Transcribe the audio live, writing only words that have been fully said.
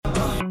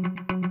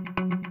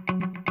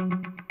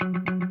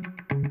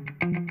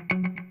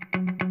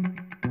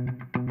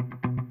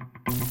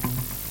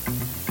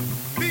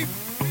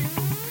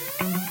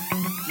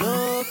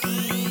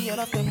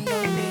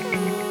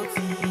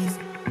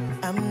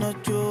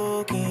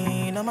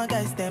all my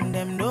guys,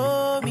 them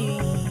know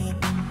me.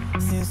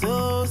 Since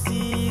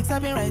 '06,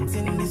 I've been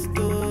writing this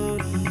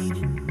story.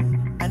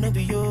 I know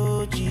be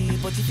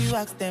OG, but if you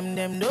ask them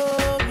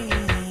know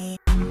me.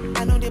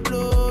 I know they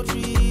blow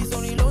trees,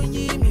 only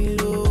lonely me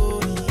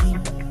lonely.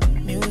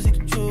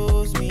 Music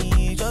chose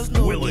me, just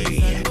know Willie.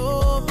 this and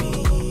no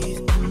peace.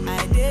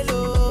 I dey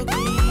low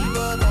key,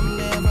 but I'm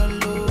never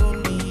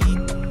lonely.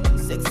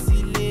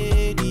 Sexy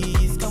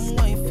ladies, come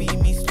wine feed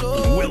me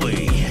slowly.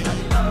 Willie.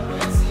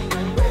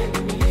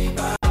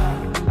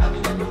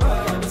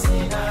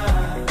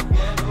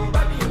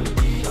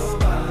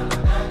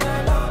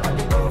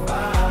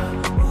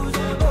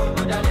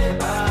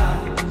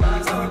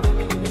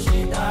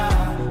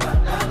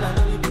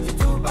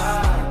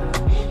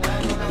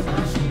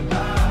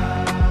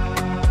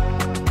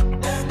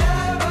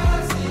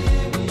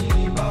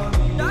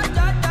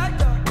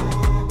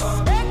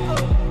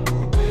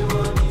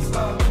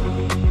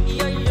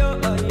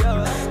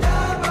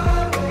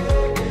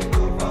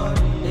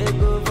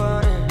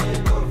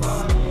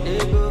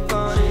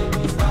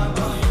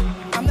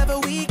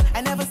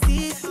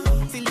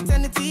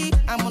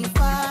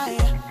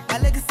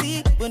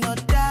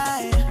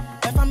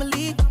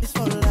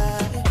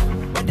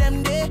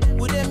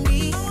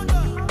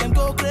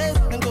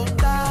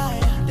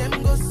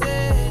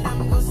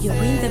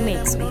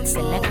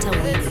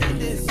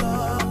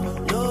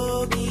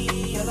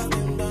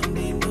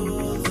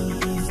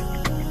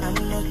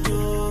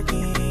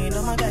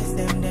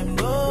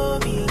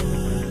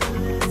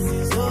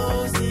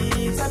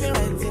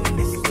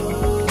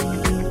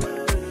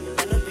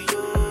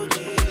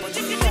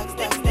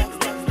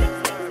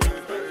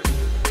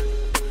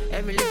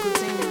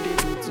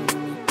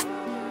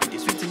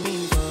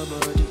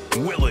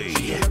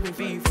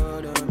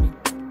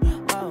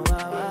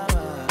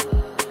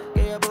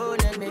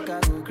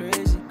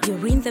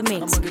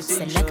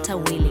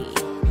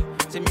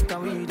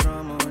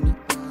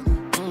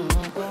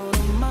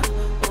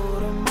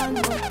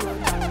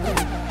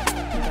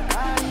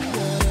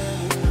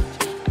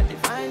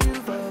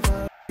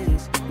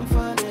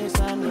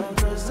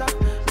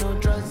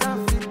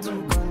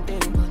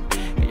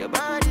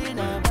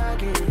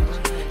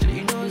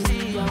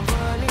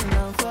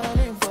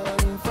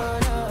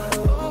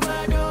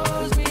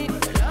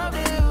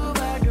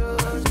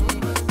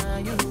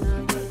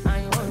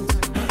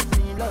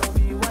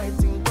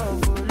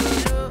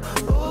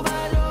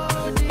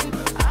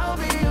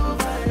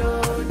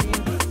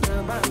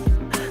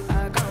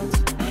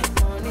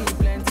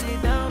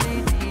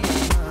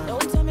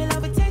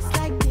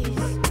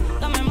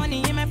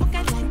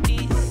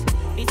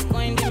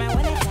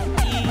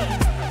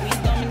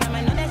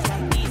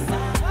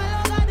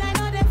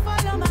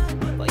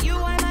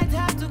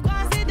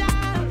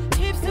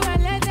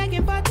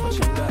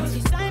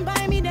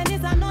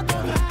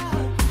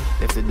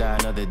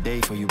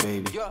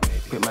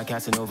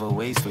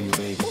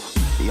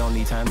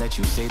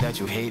 You say that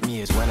you hate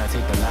me is when I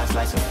take the last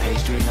slice of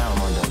pastry. Now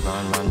I'm on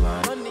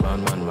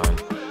the run.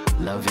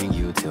 Loving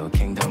you till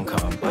kingdom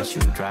come, but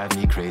you drive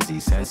me crazy.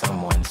 Send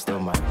someone, still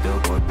my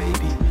billboard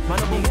baby.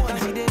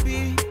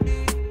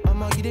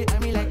 I'ma get it, I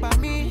mean like by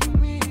me.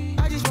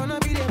 I just wanna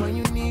be there when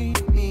you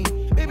need me.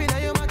 Baby, now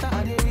your matter,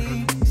 I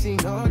did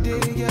sing all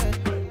day, yeah.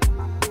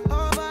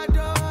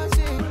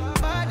 Overdosing,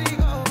 body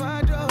go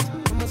overdose.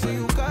 I'ma say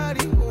you got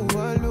it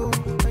overload,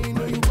 and you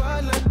know you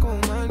got like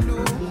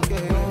commando,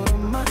 yeah.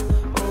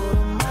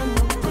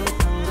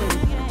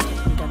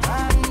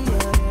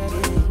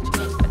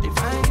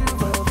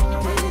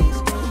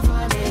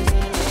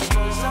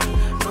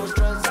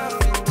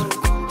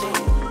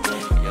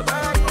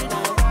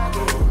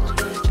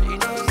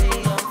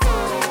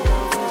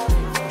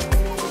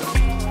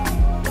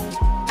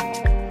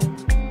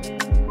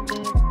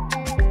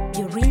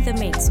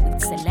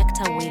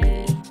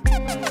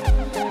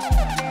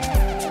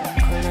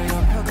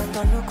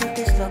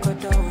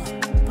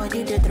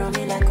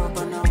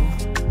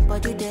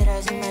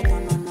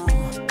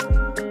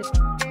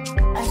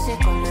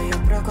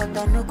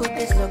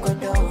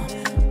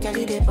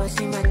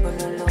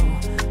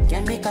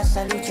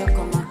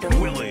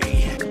 Willie.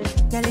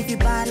 Girl, if you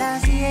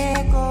balance the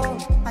echo,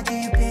 I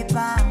give you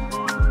paper.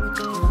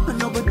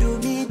 No go do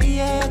me the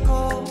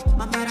echo,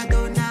 my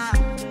Maradona.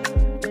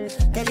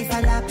 Girl, if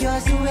I lap your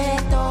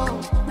sueto,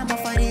 I'm a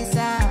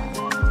farisa.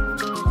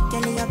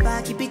 Girl, your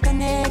back, keep it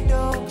connected,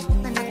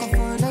 and I can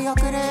follow your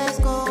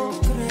Cresco.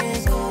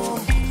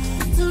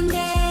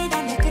 Sunday,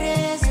 dame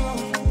Cresco.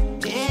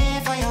 Pay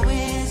for your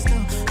waist,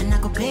 and I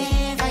go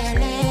pay for your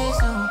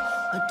lace,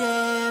 a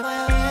day for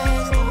your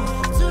waist.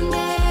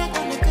 Sunday,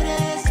 dame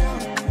Cresco.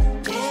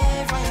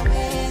 Pay for your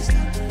waist,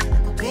 I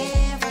go pay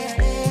for your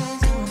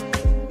lace,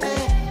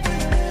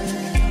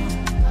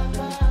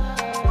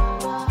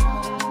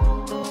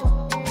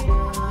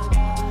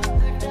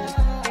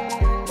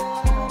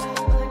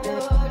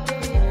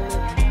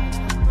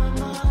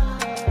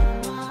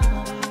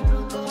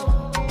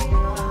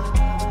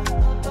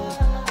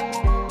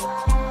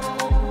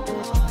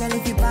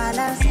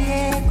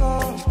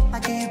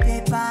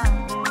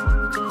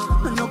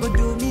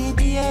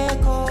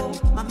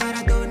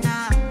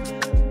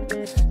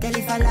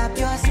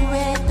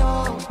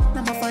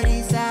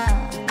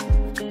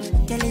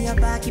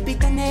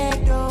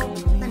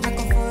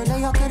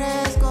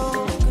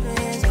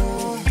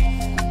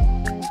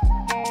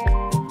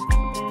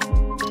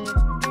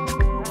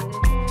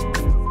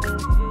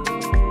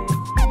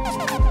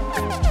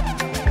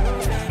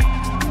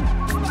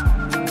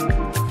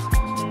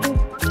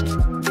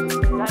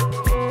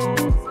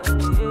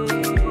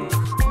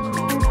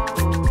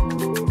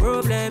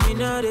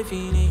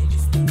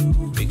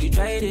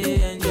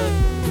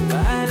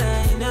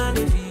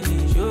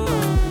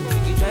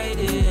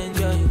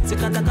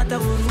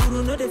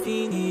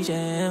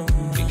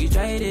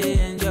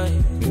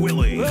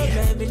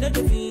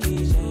 not the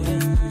finish. So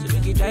we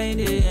can try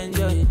to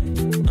enjoy.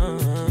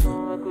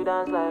 We could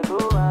dance like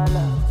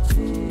Luala,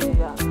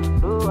 yeah,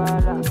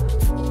 Luala.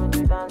 We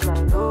could dance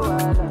like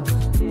Luala,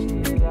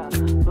 yeah,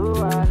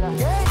 Luala. We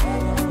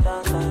could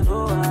dance like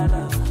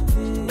Luala,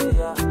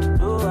 yeah,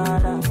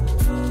 Luala.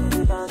 We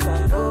could dance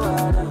like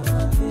Luala,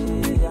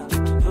 yeah,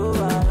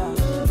 Luala.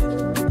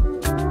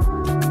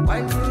 Why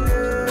you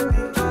love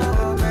me,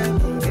 oh man?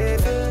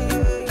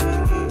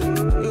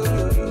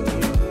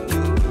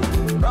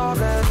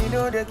 Problem, you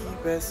know they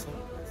keep us.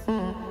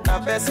 That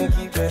person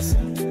keep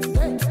person.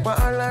 But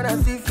all of that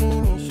still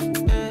finish.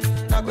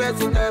 That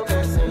person that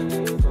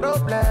person.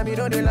 Problem, you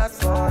know they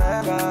last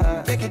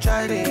forever. Make you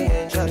try to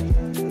enjoy.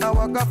 I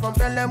walk up from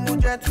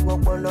Pelemuja to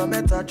Opolo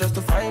Meta just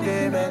to find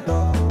a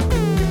mentor.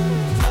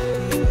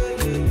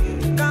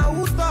 Now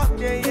who talk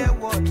they hear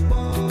what?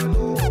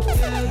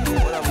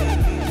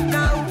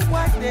 Now who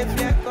watch they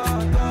fear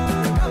God?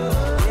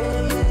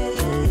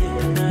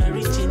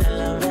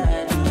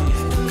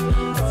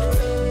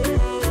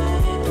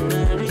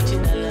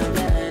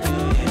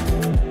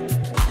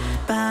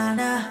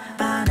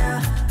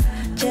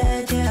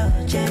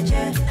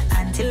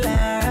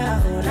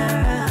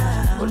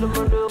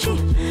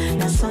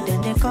 Now so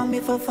then they call me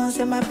for fun,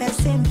 say my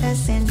person.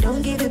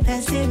 Don't give it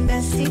person,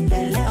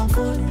 belle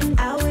uncle.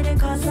 How will they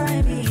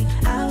consign me?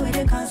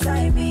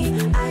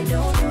 I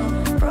don't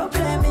know.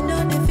 Problem in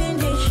no the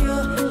finish you.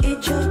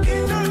 It's your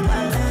game,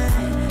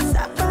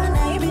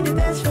 Sapana, you be the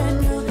best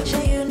friend, no.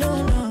 Say you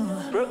don't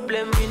know.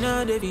 Problem in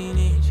no the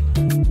finish.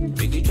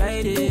 We can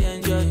try to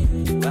enjoy.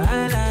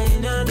 Wahala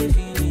in no the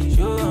finish.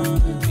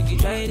 We can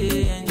try to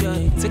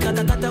enjoy.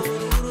 Sekata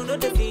uru no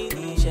the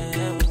finish.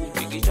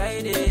 We can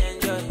try to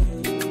enjoy.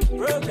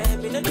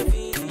 Problem in no the finish.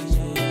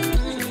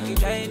 We can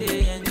try to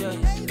enjoy.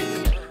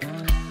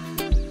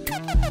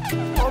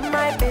 Oh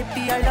my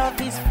baby, your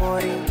love is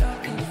foreign.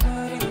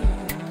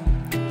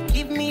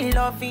 Give me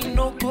loving,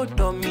 no good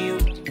on you.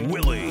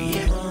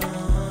 Willie.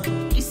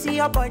 You see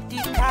your body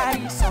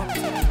carry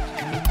something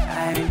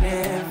I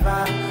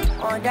never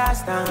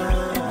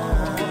understand.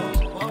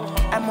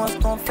 I must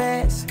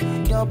confess,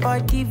 your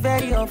body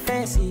very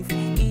offensive.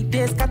 It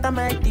is scatter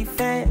my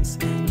defense,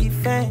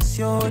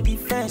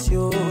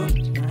 yo.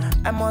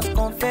 I must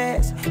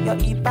confess, your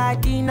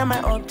body not my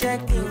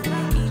objective.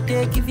 It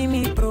is giving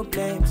me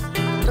problems,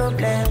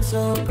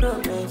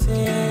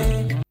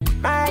 yeah.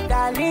 My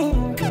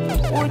darling,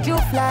 would you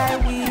fly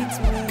with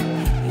me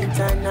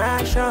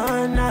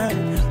international?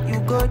 You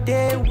go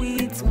there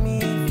with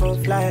me for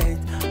flight.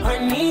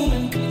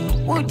 Honey,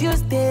 would you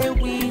stay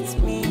with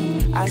me?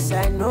 As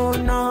I know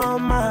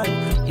normal,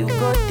 you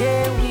go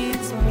there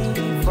with me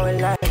for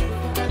life.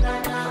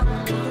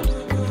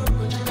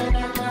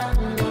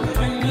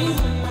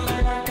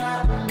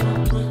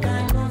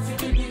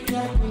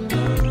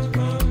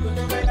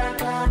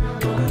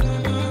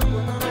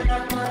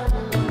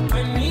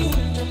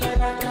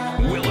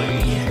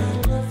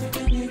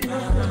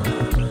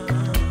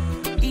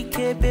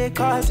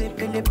 Because it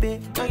Philippe,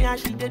 no yeah,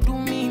 she dey do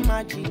me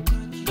magic.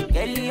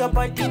 Girl, your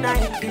body na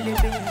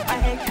Philippe, I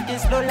hate you dey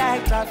slow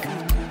like traffic.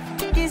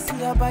 This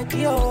your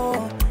body,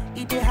 oh,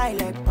 it dey high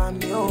like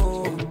Pammy,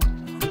 oh.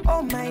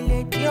 Oh my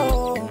lady,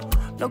 oh,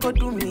 no go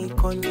do me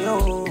con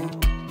yo.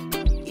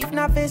 If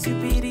na face you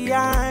be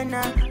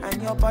Rihanna,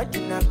 and your body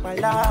na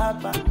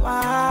Palapa,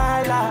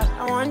 voila,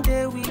 I want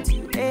day with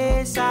you,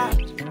 ASAP.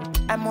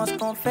 I must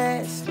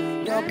confess,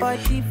 your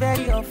body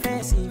very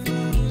offensive.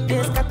 It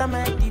dey scatter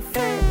my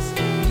defense,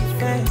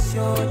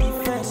 yo.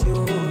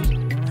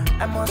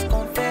 I must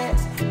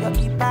confess, your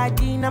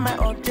body not my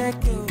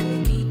objective.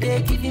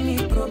 They giving me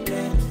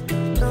problems,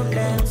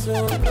 yeah.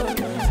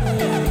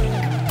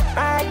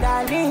 My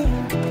darling,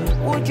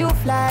 would you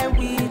fly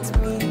with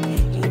me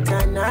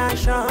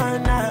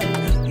international?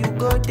 You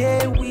go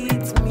there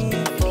with me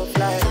for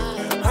flight.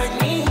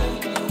 Honey,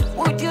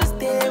 would you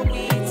stay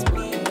with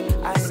me?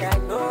 As I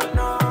know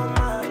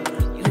normal.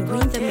 You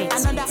bring the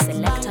mix with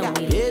Selector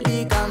Willie.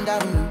 Baby, calm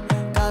down.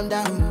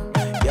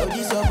 Yo,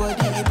 this your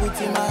body, it puts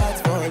in my heart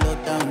for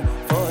lockdown.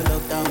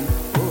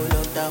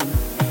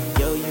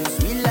 Yo, you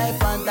sweet life,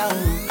 phantom.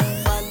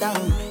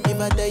 If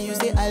I tell you,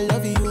 say I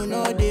love you, you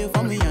know they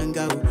for me, young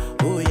girl.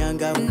 Oh, young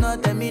girl. No,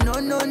 tell me, no.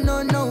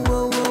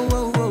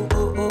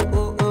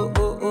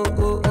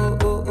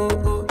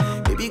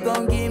 Baby,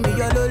 come give me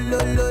your lo.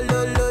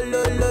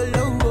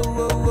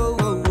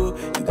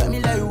 You got me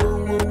like,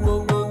 whoa.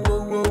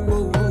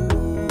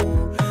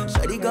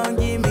 Shawty, come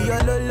give me your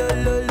lo.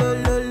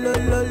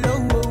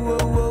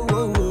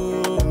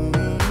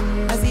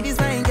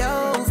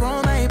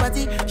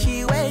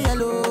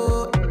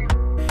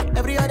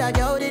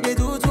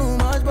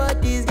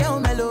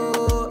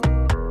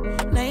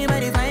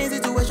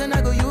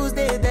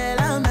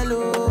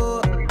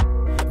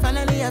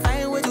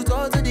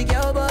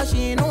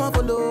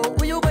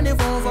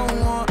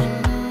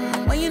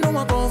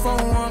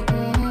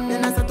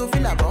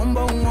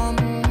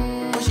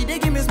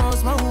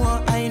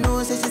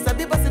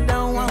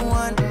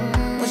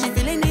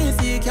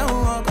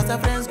 Her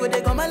friends go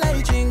they go my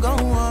light ring go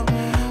on.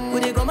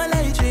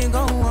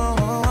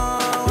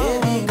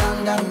 Baby,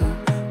 calm down.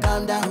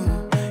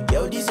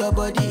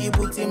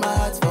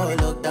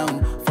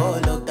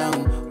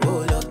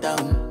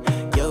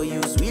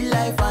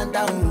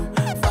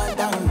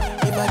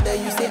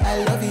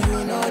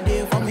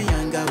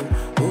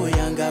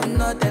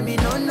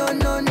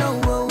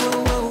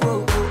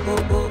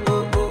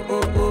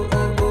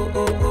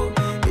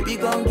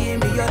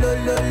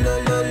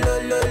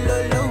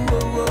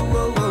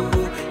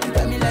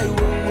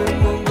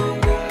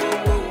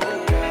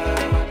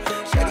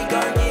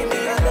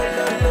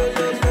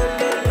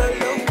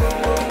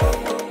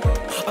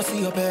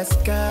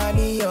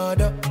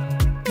 order.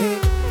 Hey,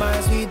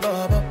 my sweet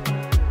bubble.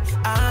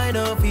 I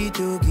know fit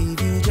to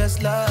give you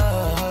just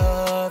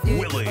love.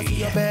 Yeah. I see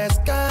your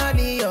best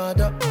candy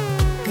order.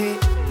 Hey,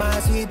 my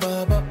sweet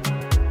bubble.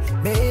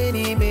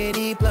 Many,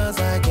 many plans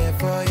I get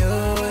for you.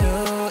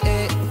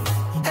 Hey.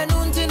 And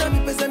until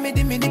I'm present me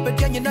the but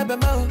can you never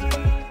know?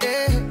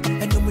 Hey.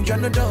 And no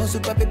John down,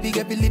 super baby,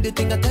 get believe the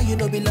thing I tell you,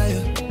 no be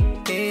liar.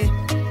 Hey.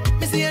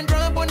 Me see and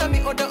drop one of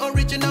me other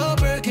original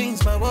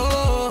Birkins, my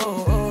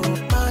whoa.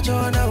 My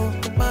joy now,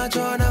 my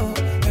joy now.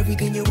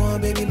 Everything you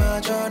want, baby, my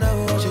joy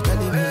now. She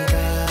telling me,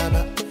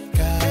 Kaba,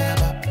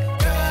 Kaba,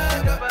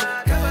 Kaba,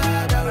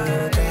 Kaba,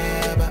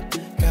 Kaba,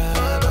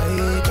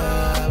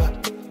 Kaba.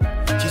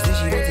 She said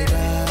she wants it,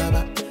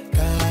 Kaba,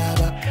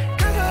 Kaba,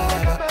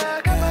 Kaba,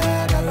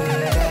 Kaba,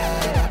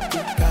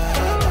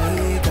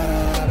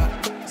 Kaba.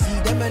 See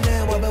them and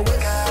then what we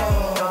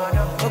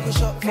saw. Focus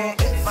shop for it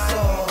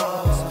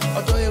sauce.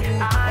 I tell you,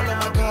 all of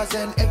my cars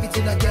and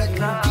everything I get,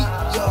 keep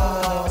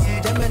yours. See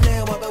them and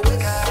then what we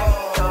saw.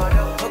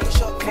 Focus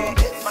shop for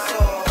it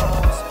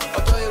sauce. I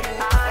tell you,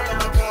 all of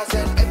my cars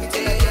and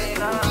everything I get,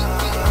 keep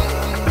yours.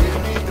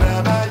 Baby,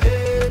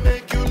 travailler,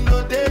 make you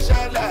know they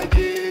shall like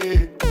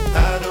it.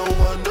 I don't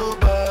want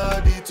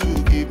nobody to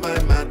give my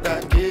matter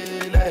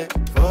kill.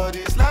 For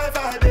this life I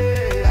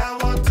live, I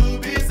want to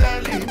be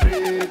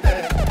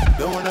celebrated.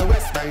 Don't wanna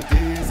waste my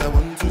days, I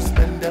want to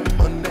spend them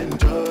on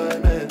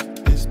enjoyment.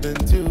 It's been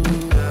too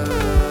long,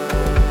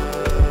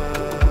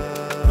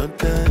 not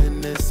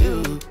done as you.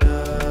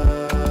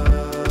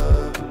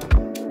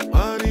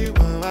 Only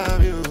one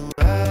of you.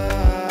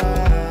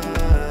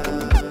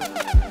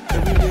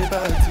 Everyday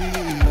party.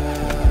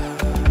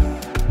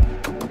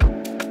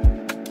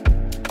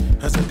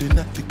 As I did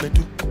not think I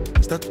do,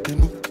 start to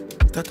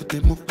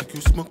move like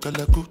you smoke a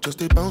la crew. Just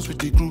they bounce with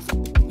the groove,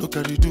 no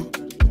carry do.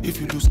 If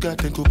you lose God,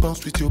 then go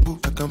bounce with your boo.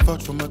 I can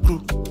vouch for my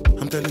crew,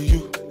 I'm telling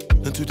you.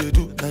 And to they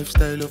do,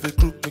 lifestyle of a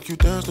crew. Make you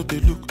dance, no they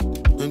look,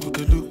 then go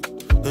they look,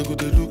 then go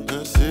they look.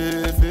 And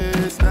say if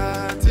it's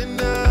not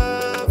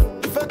enough,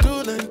 if I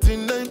do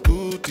 99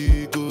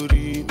 goodie, go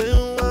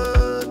remain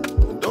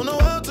one. Don't know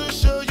how to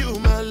show you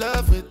my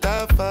love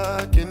without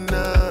fucking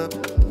up.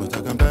 But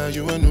I can buy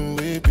you a new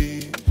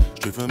baby,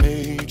 straight from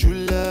major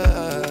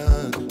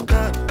land.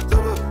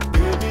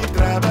 Baby,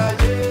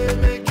 travailler,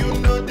 make you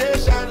know they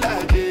shall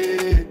like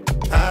it.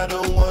 I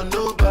don't want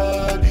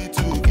nobody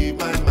to give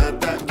my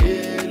matter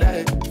kill.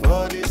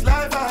 For this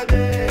life I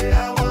live, I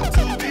want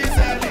to be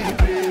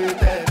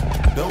celebrated.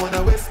 Don't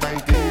wanna waste my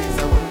days,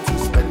 I want to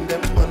spend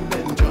them on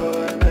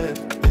enjoyment.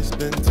 It's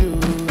been too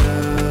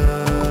long,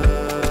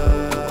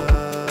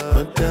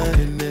 but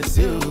darling, it's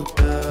you.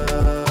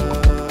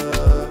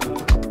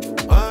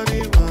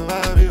 Only one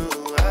of you.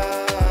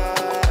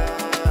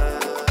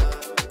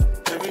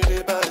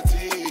 Everyday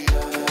party.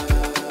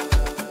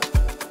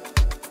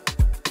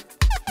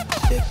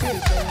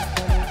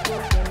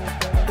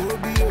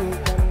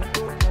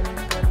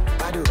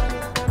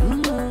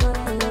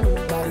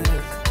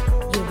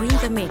 You're in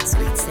the mix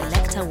with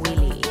Selector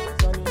Willie.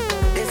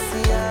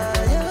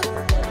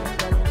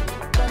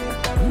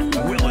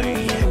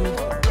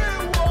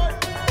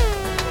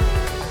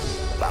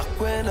 Back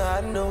when I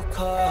had no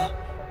car,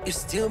 you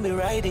still be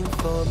riding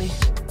for me.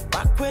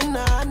 Back when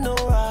I had no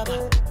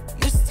rubber,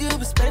 you still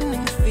be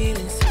spending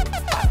feelings.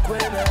 Back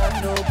when I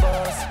had no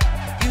boss,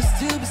 you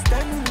still be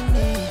standing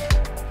me.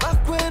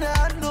 Back when I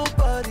had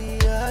nobody,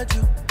 I had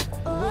you.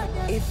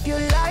 If you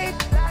like,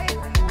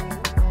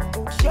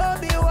 show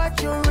me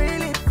what you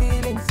really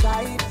feel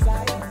inside.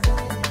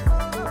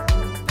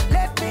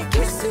 Let me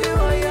kiss you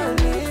on your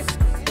lips.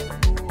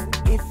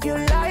 If you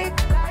like,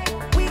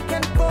 we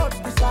can both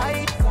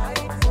decide.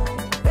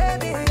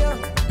 Baby,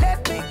 let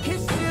me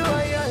kiss you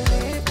on your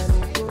lips.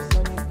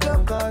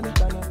 Choke on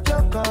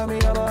me,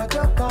 I'm on,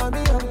 choke on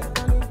me,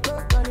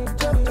 choke on me,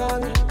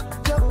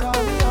 choke on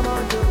me, I'm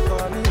on, choke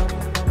on me,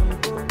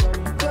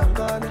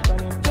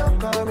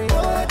 choke on me,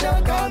 oh,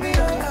 choke on me,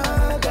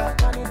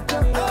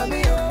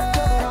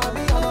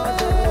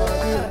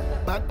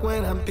 back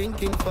when I'm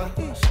thinking for,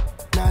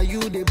 now you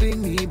they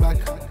bring me back.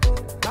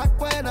 Back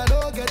when I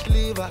don't get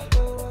liver,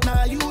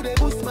 now you they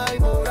boost my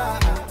morale.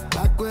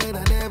 Back when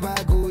I never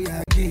go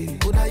again,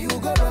 but now you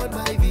go run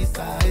my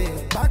visa.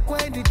 Back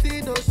when the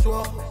thing no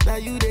sure, now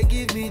you they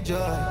give me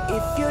joy.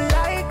 If you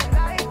like,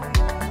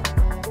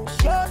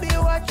 show me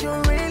what you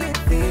really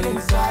feel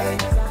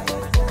inside.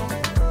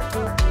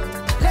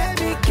 Let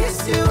me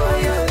kiss you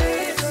on your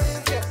lips.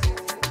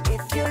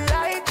 If you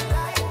like,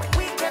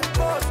 we can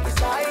both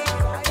decide.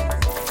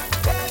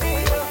 Baby,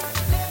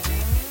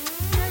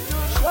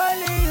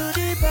 surely you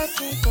the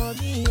person for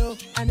me, oh.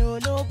 I know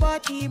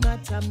nobody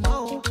matter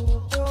more.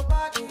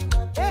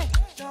 Hey.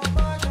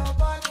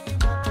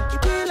 It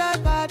be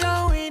like I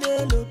don't win a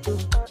lotto.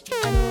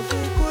 I know we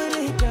cool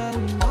it down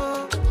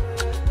more.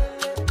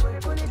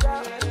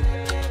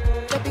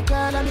 Baby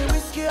girl, I'm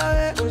risky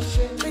away.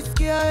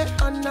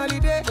 on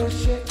holiday,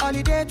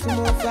 holiday to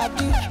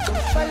Mozambique.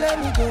 Follow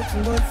me go to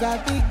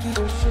Mozambique.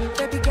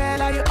 Baby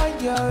girl, are you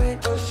on your way?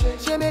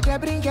 She made her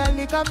bring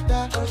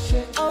helicopter.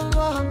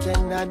 Oh,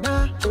 Jenna,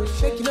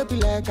 shake it up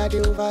like I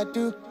do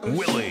overdo.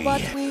 Willie.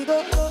 But we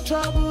go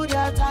trouble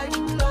their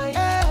timeline.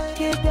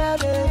 Give them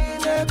a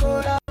easy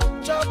go down.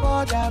 Chop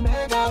all their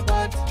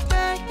megabytes.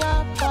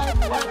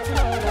 Megabytes, what's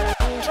your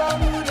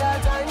trouble their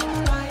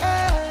timeline.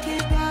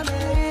 Give them a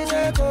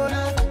easy go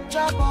down.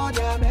 Chop all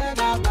their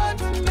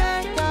megabytes.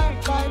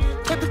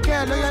 Megabytes. Baby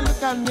girl, oh you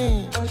look at me.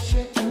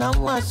 And I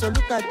want so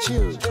look at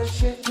you.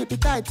 Keep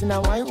it tight in a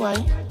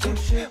wine.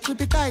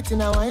 Keep it tight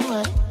in a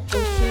wine.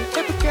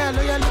 Baby girl,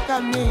 oh you look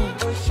at me.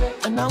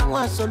 And I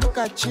want so look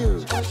at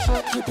you.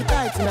 Keep it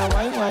tight in a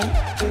wine.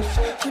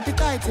 Keep it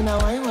tight in a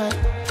wine.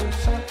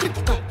 Keep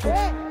it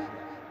tight.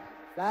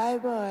 Fly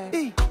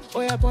boy.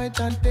 Oh yeah, point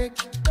and take.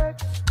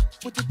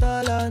 Put it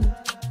all on.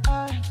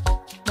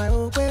 My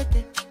old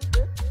baby.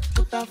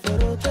 Put out for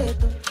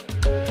rotator.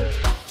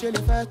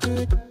 Jelly fat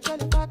good.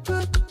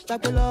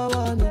 Tap it low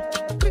on me.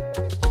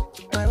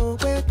 My old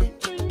baby.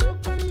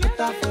 Put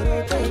out for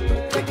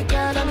rotator. Take a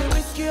girl and me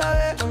whiskey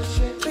away.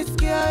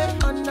 Whiskey away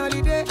on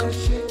holiday.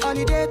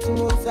 Holiday to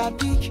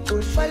Mozambique.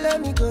 Follow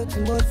me go to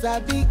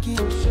Mozambique.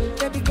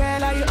 Baby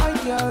girl, are you on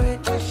your way?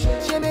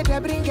 She made her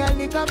bring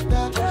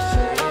helicopter.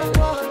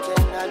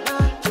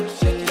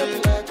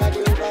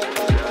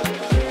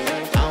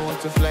 I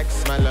want to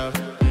flex my love.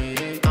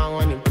 I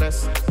want to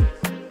impress.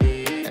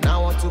 And I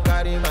want to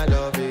carry my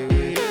love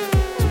away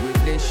to a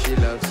place she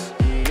loves.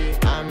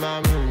 I'm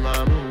a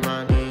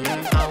man.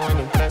 I want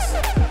to impress.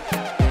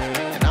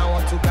 And I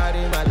want to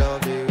carry my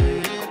love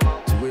away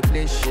to a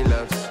place she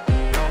loves.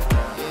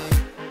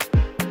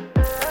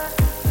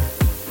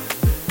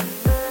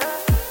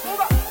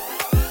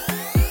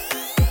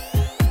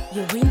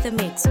 You're in the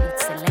mix with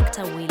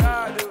Selector Willie.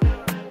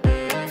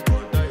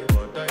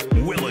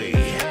 Willie.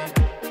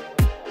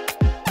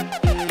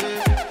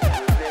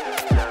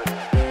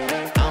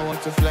 I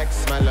want to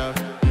flex my love.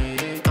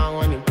 I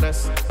want to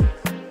impress.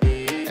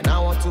 And I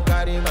want to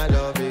carry my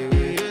love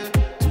away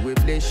to a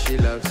place she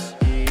loves.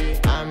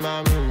 I'm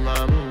a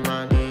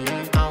man.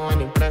 I want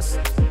to impress.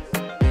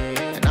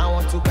 And I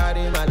want to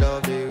carry my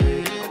love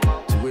away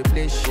to a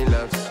place she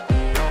loves.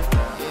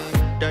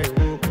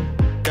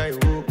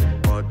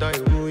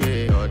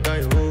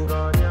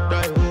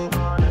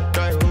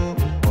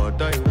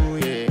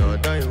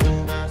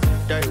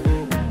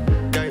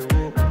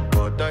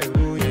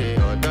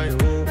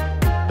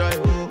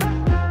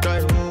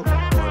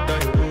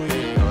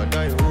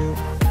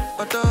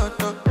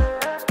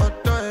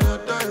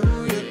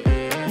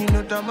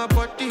 My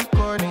body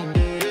calling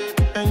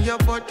and your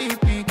body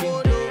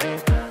beating.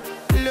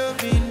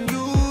 Loving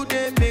you,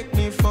 they make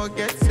me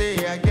forget, say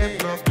I get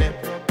problem.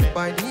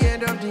 By the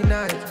end of the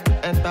night,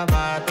 enter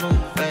bathroom,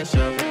 fresh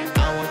up.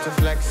 I want to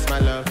flex my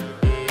love.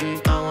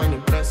 I want to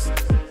impress.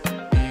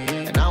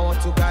 And I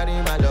want to carry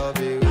my love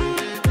away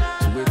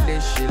to a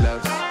place she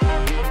loves.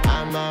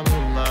 I'm a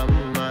man.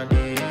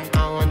 I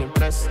want to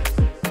impress.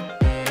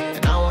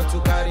 And I want to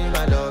carry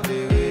my love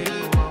away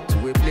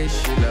to a place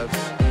she loves.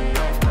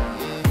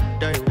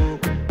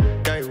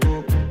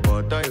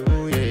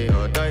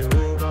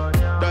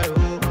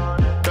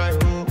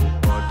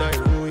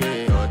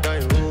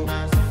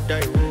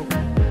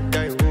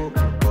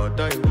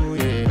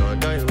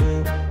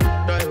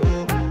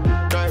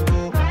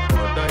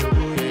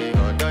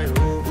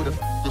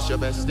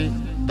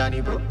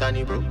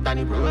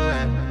 Danny bro,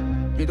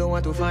 you don't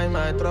want to find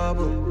my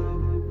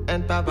trouble.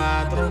 Enter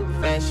bathroom,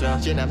 fresh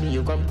up. She me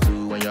you come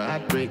to when your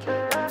heartbreak,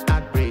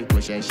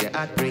 when she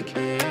heartbreak.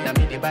 Now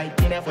me the bike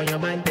dinner for your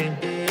man thing.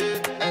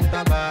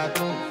 Enter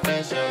bathroom,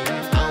 fresh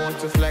up. I want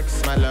to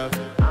flex my love,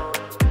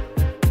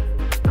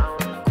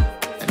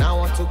 and I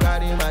want to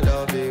carry my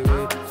love away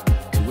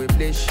to a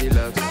place she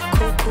loves.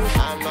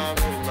 I'm a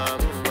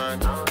man.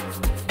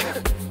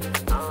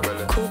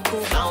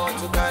 I want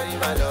to carry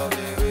my love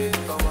away to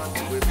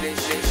a place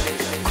she loves.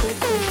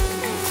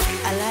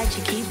 I like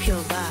to keep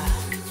your bar.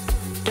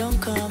 Don't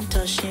come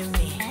touching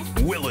me.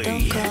 Willie.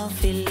 Don't come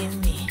feeling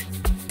me.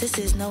 This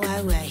is not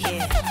why we're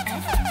here.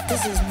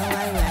 This is not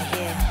why we're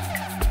here.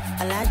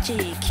 I like to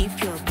keep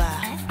your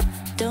bar.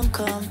 Don't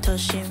come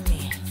touching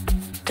me.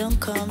 Don't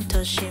come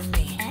touching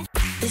me.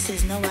 This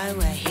is not why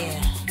we're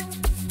here.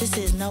 This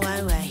is not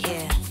why we're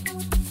here.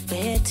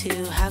 We're here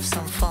to have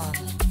some fun.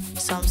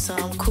 Some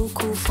cool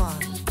fun.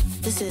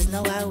 This is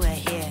not why we're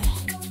here.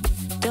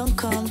 Don't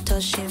come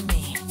touching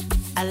me.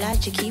 I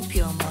like to keep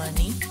your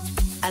money.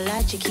 I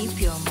like to keep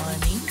your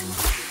money.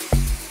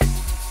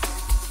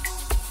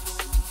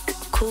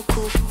 Cool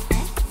fun.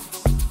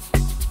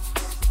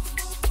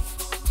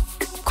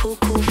 Cool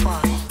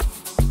fun.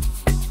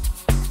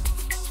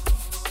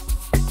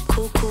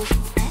 Cool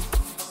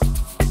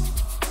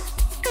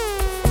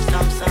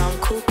some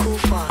cool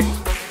fun.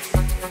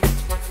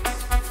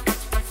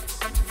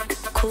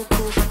 Cool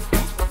fun.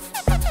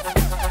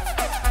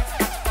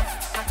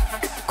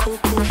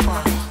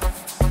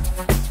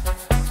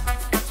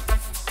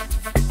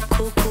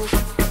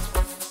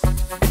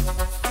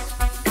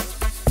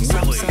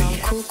 Some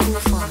cool, cool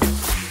fun.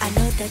 I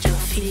know that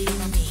you're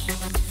feeling me.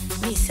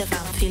 Me self,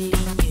 I'm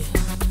feeling you.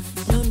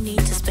 No need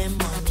to spend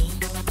money.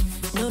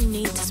 No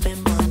need to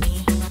spend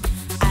money.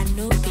 I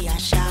know be a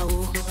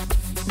shower.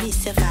 Me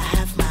self, I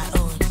have my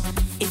own.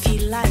 If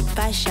you like,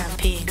 buy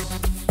champagne.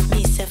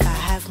 Me self, I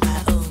have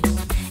my own.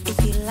 If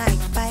you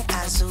like, buy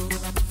Azul.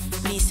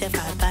 Me self,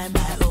 I buy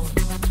my own.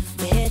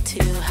 We're here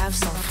to have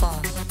some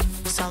fun.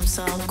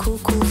 Some cool,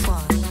 cool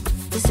fun.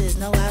 This is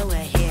not why we're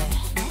here.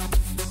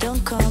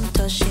 Don't come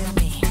touching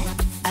me.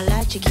 I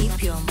like to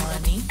keep your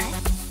money.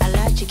 I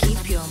like to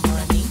keep your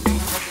money.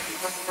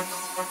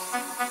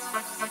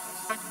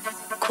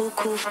 Cool,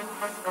 cool.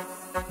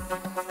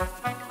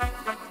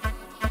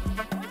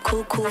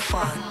 Cool, cool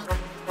fun.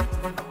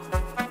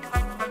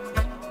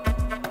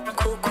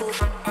 Cool, cool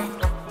fun.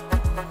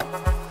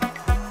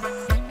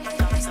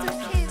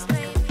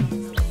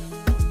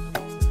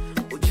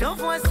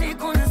 Uchovu wa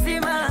siku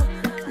nzima,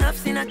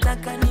 nafsi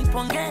nataka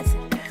nipongeze.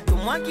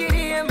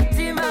 Tumwagilie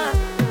mtima,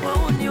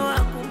 wauni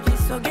wako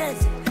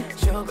mjisogeze.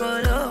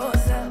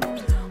 Shogoloza,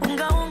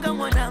 unga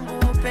mwanangu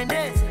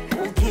upendeze.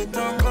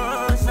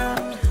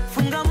 Ukitongoza,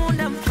 funga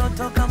muda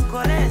mtoto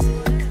kamkoleze.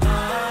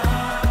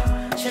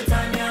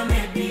 Shetani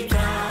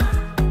amepita,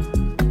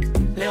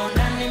 leo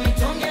ndani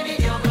mitungi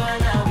midogo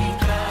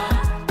anawika.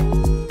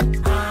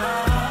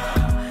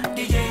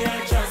 DJ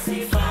acha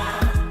sifa,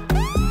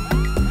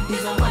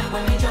 hizo mambo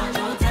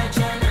mijonjo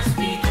utachana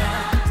speaker.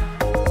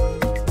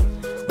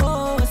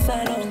 Oh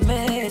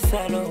Salome,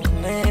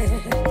 Salome,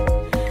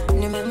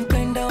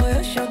 nimempenda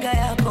huyo shoga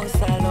yako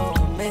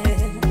Salome.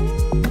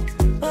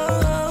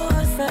 Oh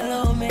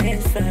Salome,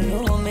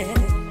 Salome,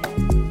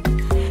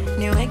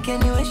 niweke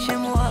niwe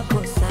shemu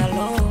wako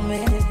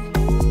Salome.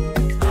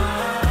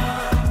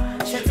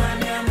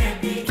 Shetani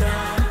amepita,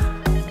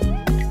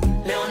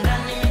 leo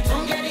ndani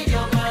mitungi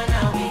midogo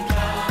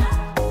anawika.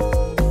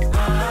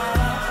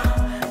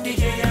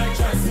 DJ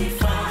acha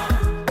sifa,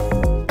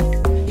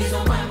 hizo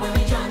mambo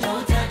mijonjo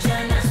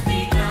utachana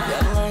speaker.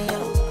 Yalla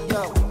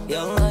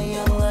yalla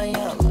yalla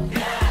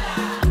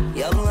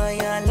yalla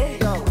yale,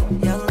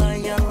 yalla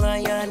yalla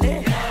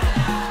yale,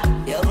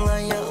 yalla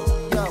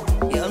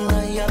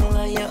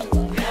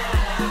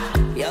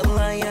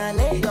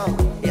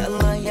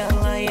yalla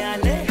yalla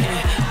yale.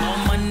 On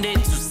Monday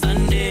to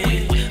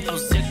Sunday, I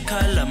was sick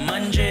color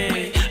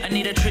Monday. I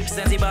need a trip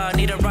Zanzibar,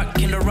 need a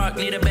rock in the rock,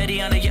 need a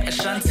Betty on the yacht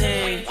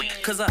Ashante.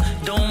 Cause I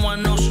don't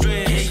want no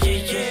stress.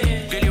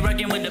 Girl, you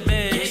rockin' with the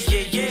best.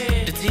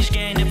 The teach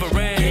game never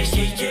rest.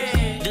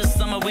 This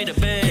summer we the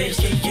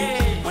best.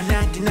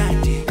 Monati,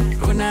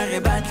 kuna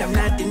rebata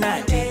mnati.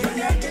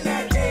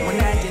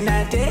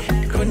 Monati,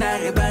 kuna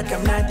rebata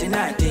mnati.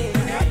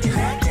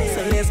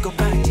 So let's go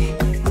party,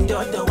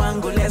 mtoto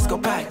wangu let's go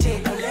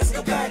party.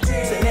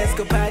 So let's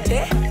go party,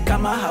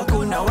 kama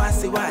hakuna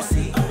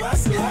wasiwasi.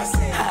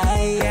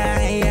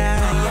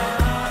 Haya.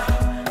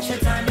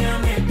 Shetani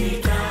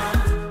amepita,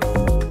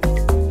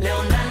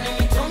 leo ndani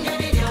mitungi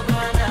midogo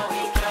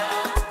anawika.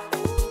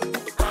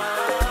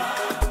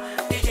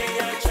 DJ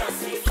acha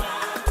sifa,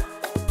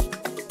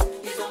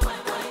 hizo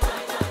mambo.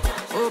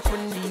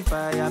 Open the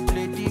fire,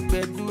 play the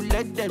bedroom,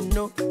 let them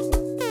know.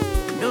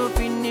 No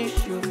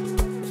finish you,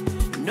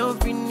 no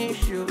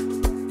finish you.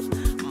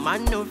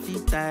 Man no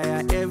fit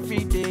tire,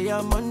 every day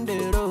I'm on the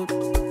road.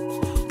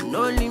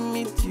 No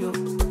limit you,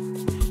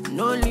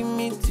 no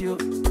limit you.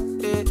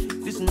 Eh,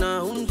 this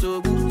now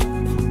so good.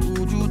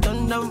 Would you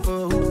turn down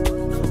for who?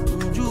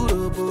 Would you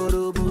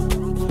robo?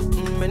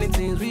 Many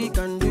things we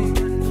can do.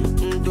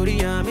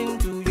 Tori, I'm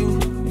into you.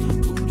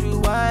 Would you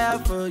wire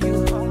for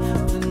you?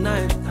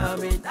 Tonight I'll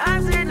be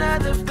dancing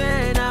at the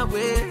bed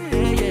away.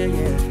 Yeah.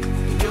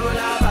 You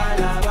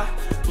lava.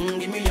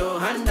 Give me your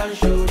hand and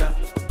shoulder.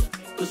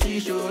 To see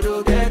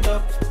shoulder get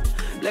up.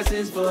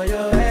 Blessings for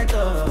your head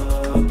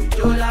up.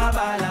 You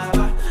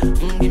lava.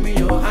 Give me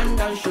your hand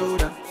and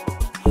shoulder.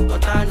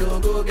 But I know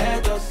go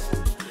get us.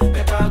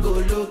 Better go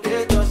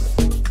locate us.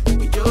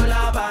 You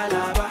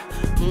lava.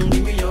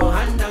 Give me your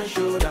hand and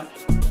shoulder.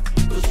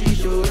 To see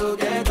shoulder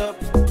get up.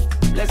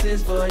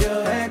 Blessings for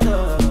your head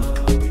up.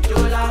 You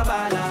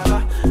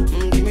lava.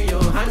 Give me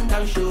your hand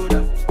and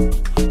shoulder.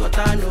 But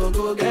I know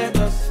go get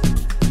us.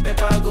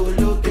 Better go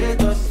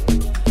locate us.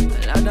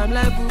 And I'm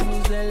like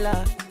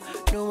Vuvuzela.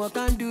 No one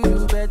can do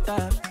you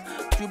better.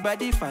 True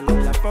body fall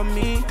from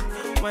me.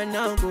 Why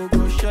now go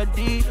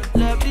shorty?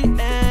 Love the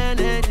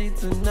energy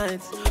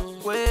tonight.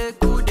 Way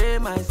cool day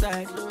my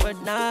side, but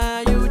now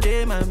you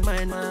day my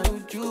mind.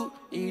 Would you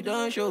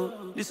don't show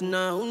this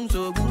now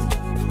so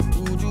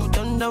good? Would you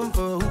turn down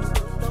for who?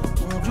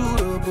 Would you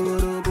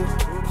robo?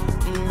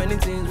 Many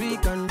things we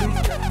can do.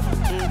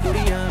 Tori,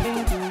 I'm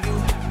into you.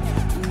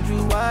 Would you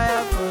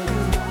wire for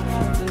you?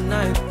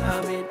 Tonight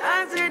I'll be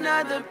dancing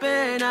at the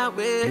pain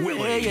away.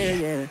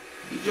 Yeah.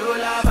 You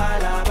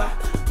lava.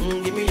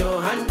 Give me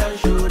your hand and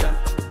shoulder.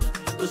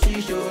 To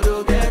see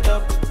shoulder get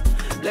up.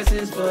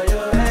 Blessings for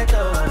your head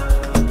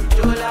up.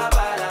 You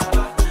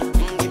lava.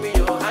 Give me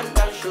your hand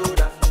and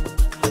shoulder.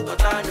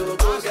 But I know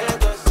go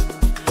get us.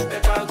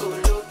 Better go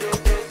look.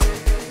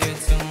 Get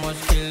too much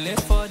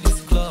killing for this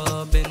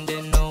club and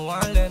then no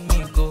one let me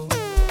go.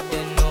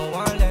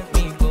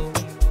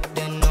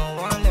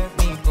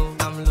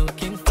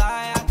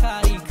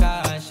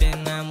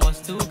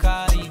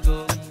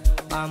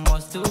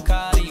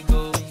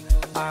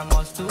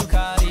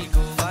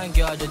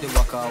 the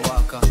waka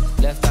waka.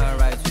 Left and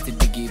right with the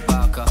biggie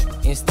baka.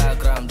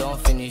 Instagram don't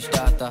finish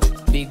data.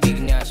 Big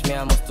nyash, me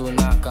I must do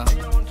naka.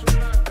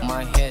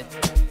 My head,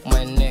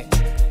 my neck,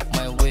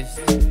 my waist,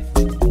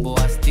 but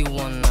I still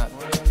want that.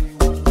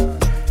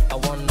 I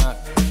want that.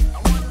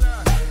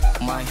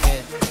 My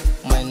head,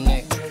 my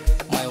neck,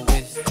 my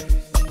waist,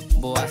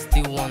 but I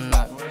still want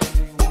that.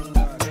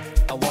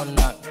 I want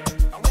that.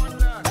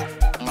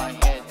 My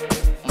head,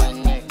 my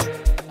neck,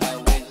 my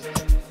waist,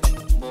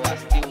 but I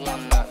still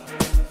want that.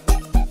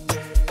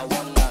 I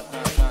want that.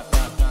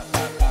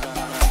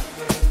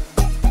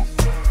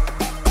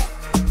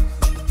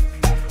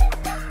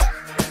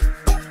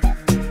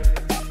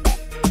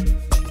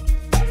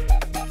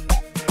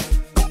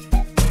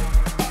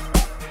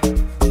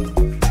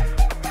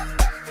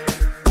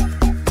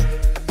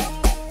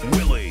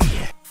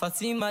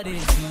 Fatima dey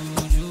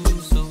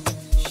juju so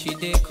she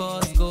dey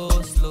cause go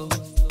slow.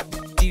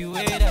 The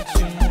way that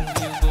you move,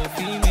 you go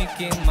be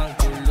making man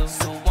go low.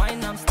 So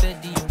wine I'm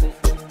steady,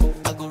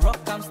 I go rock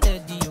I'm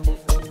steady.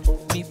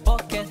 Me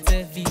pocket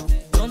heavy,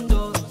 don't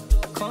do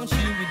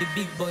country with the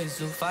big boys.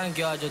 So fine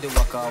girl just the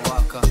waka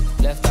waka.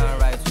 Left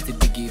and right with the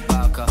biggie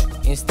baka.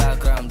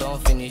 Instagram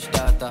don't finish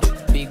data.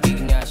 Big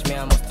nyash, me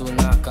I must do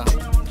naka.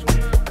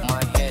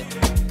 My head,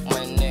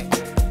 my neck,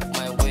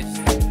 my waist,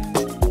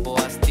 but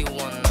I still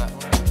want that.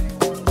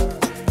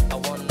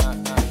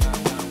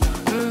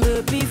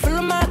 Baby,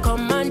 follow my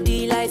command,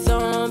 like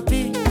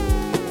zombie.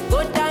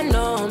 Go down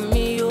on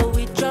me, oh,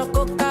 with your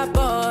coca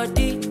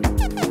body.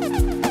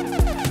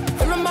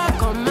 Follow my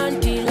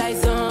command, like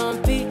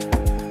zombie.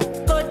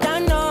 Go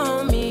down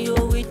on me,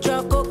 oh, with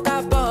your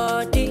coca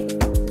body.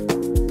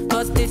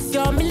 Cause this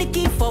your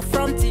milky for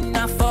front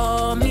enough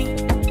for me.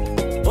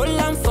 Hold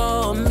on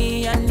for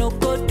me, I no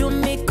go do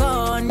me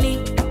corny.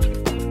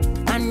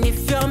 And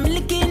if you're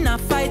milky na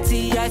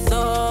fighty, I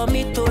saw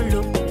me to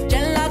look.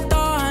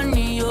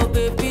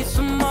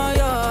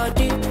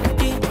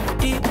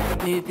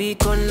 Baby,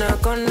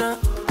 gonna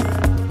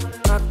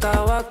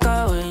waka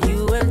waka when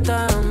you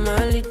enter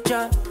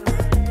Malicha.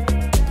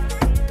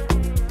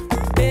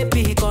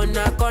 Baby,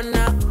 gonna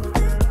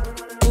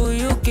will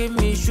you give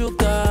me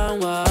sugar?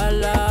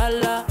 Wala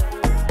ala.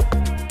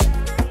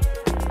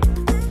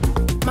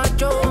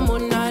 Macho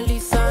Mona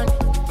Lisa,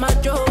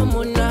 Macho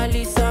Mona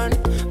Lisa,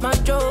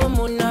 Macho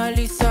Mona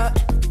Lisa,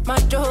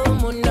 Macho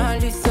Mona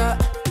Lisa,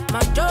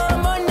 Macho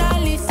Mona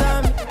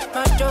Lisa,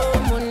 Macho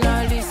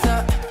Mona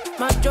Lisa,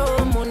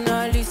 Macho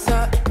Mona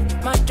Lisa,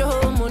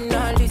 Macho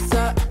Mona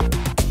Lisa.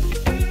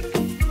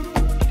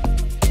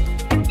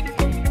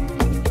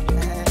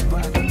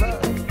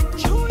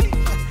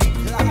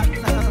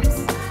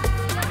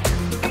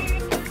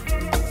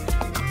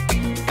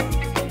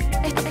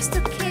 It's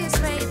the kids,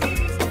 baby.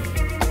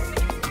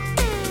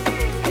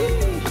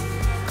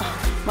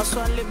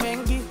 Maswali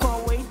mengi kwa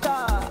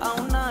waiter,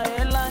 hauna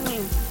hela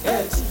nini?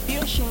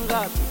 Hiyo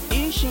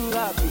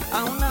shingapi?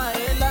 Hauna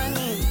hela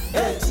nini?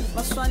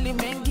 Maswali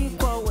mengi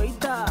kwa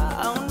waiter,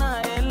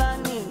 hauna hela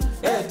nini?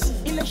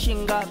 Ile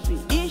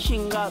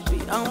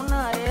shingapi?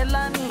 Hauna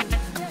hela nini?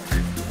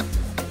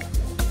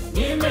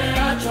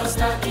 Nimeachwa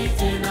staki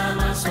tena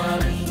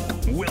maswali.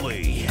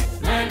 Willie.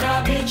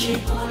 Naenda bichi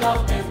kula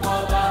upepo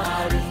wa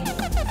bahari.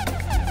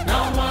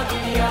 Na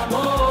umwagilia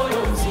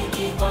moyo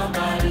mziki kwa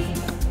mbali.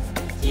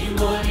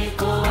 Jimbo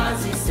liko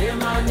wazi,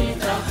 sema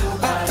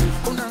nitakubali.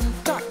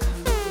 Unanitaka,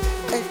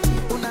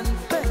 eti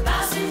unanipenda.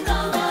 Basi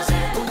nitongoze.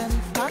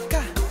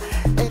 Unanitaka,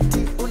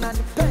 eti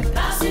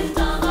unanipenda. Basi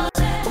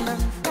nitongoze.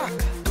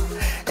 Unanitaka,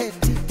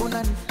 eti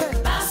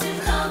unanipenda. Basi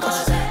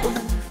nitongoze.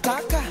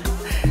 Unanitaka,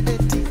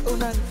 eti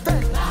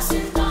unanipenda. Basi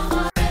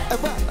nitongoze.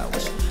 Bwana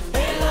wewe.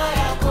 Hela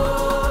ya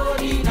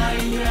kodi na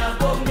inyo ya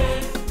pombe.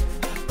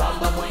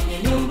 Baba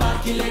mwenye nyumba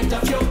kileta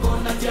fyoko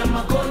na tia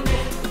makonde.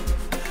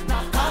 Na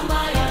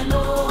kama ya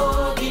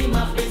nogi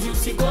mapenzi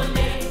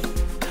usikone.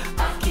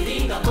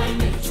 Akiringa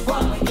kwene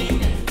chukua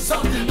mwingine.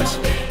 Songi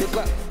nyonge.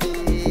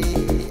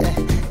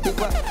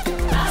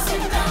 Basi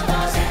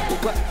nitongoze.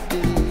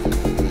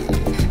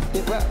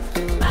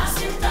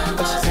 Basi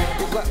nitongoze.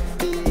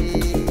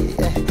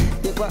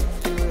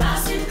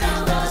 Basi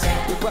nitongoze.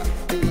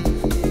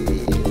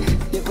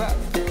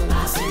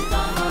 Basi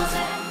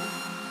nitongoze.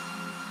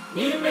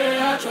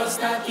 Nimeachwa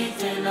staki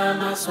tena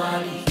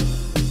maswali.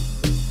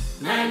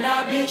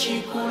 Naenda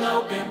bichi kula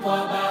upepo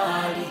wa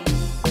bahari.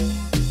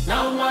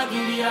 Na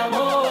umwagilia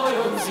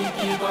moyo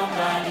mziki kwa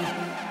mbali.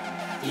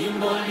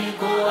 Jimbo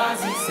liko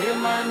wazi,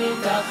 sema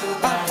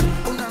nitakubali.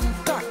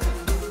 Unanitaka,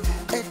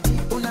 eti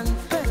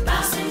unanipenda.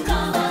 Basi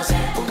nitongoze.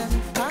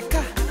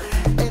 Unanitaka,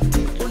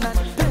 eti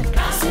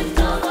unanipenda. Basi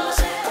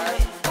nitongoze.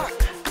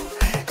 Unanitaka,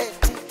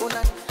 eti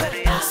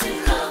unanipenda. Basi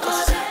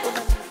nitongoze.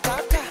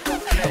 Unanitaka,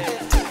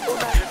 eti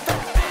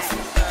unanipenda.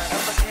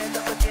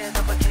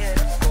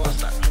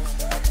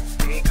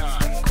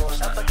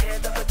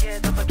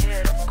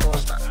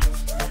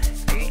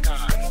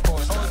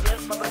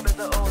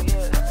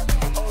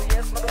 Oh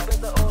yes, my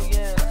brother, oh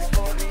yes.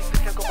 Before we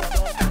can go,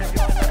 don't tell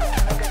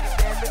you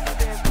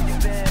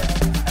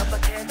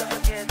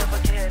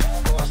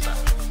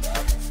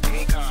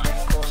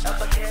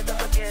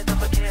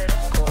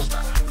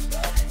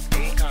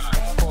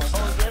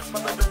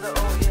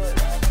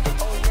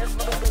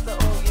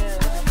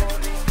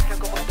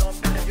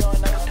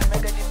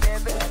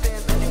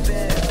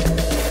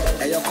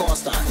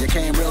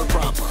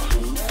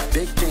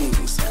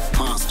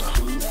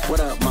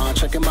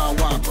checking my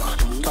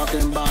whopper.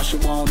 Talking about she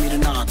want me to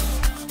knock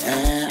her.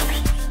 And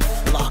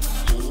block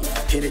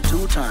her. Hit it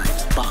 2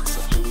 times, box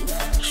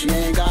her. She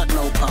ain't got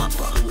no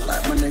popper.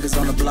 Like my niggas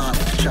on the block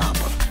with the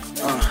chopper.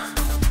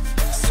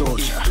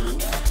 Soldier,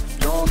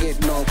 don't get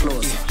no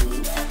closer.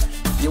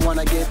 You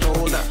wanna get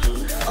older?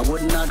 I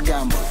would not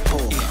gamble,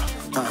 poker.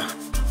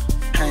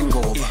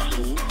 Hangover.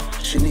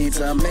 She needs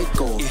a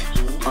makeover.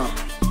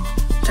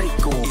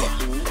 Take over.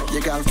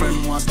 Your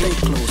girlfriend wants to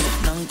stay closer.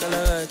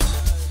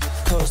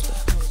 Nangalagats, coaster.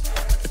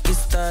 I get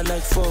style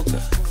like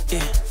Fokker.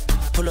 Yeah,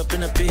 pull up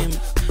in a beam.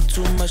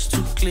 Too much,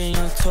 too clean,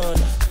 I'm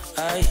taller.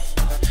 Aye,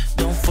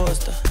 don't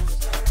foster.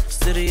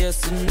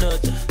 Serious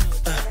another.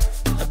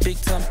 A big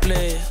time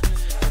player.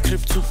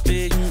 Crib too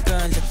big and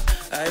ganja.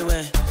 I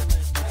went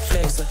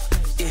flexer.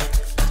 Yeah,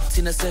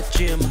 Tina said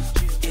Jimmer.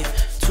 Yeah,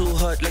 too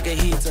hot like a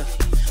heater.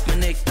 My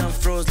neck done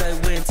froze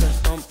like winter.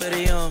 Don't bet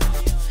it on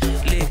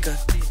liquor.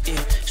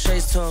 Yeah,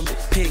 Shay's on big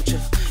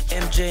picture.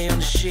 MJ on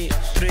the shit,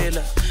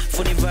 thriller.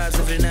 Funny vibes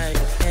every night.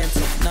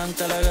 Enter,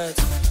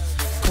 Nangalagats,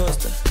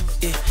 Costa.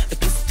 Yeah, I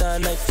get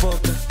style like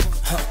Fokker.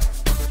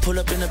 Pull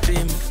up in a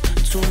beam.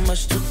 Too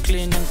much, too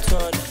clean and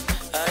taller.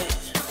 Aye,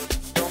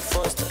 don't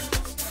foster.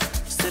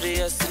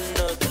 Serious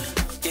another.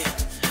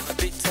 Yeah, a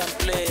big time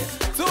player.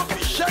 Don't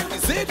be shy,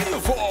 is it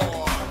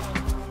for?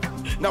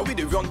 Now we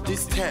dey run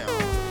this town.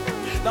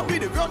 Now we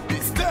dey run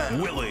this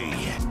town. Willie.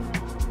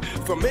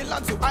 From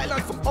mainland to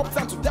island, from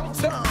uptown to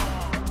downtown.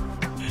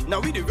 Now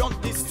we dey run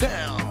this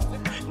town.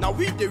 Now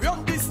we dey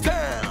run this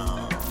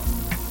town.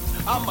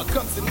 I'm a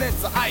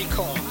continental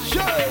icon.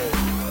 Yeah.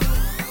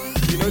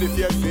 You know the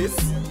fear face.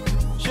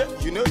 Yeah,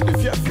 you know the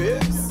fear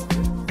face.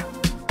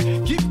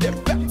 Give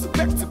them back to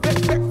back to back,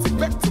 back to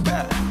back to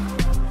back.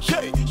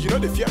 Yeah, you know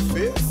the fear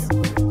face.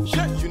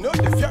 Yeah, you know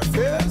the fear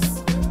face.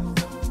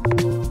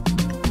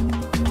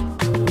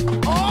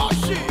 Oh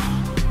shit.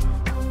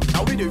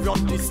 Now we dey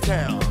run this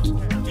town.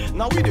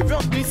 Now we dey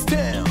run this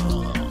town.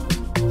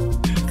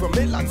 From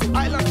mainland to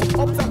island,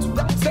 from uptown to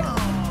downtown.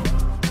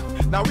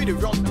 Now we dey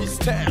run this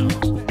town.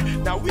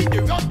 Now we dey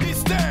run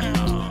this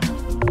town.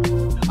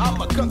 I'm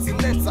a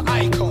continental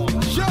icon.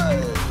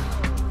 Yeah.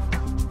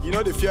 You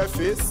know the fear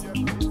face.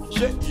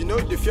 Yeah, you know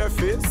the fear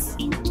face.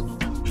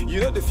 You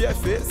know the fear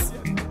face.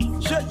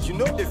 Yeah, you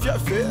know the fear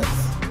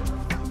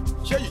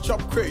face. Yeah, you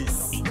chop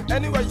craze.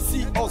 Anywhere you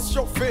see us,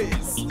 show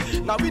face.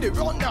 Now we dey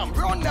run now,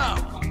 run now.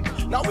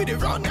 Now we dey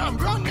run now,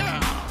 run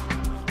now.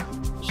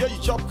 Yeah, you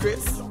chop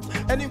craze.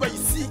 Anywhere you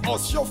see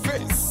us, show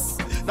face.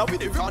 Now we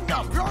dey run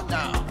now, run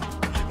now.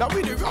 Now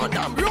we dey run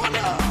now, run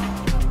now.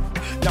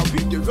 Now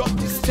we dey run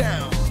this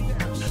town.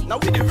 Now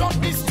we dey run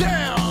this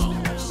town.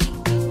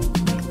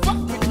 Fuck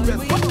with the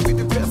best, fuck with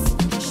the best.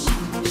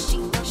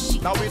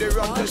 Now we dey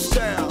run this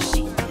town.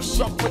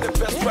 Fuck with the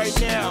best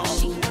right now.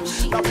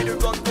 Now we dey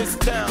run this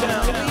town.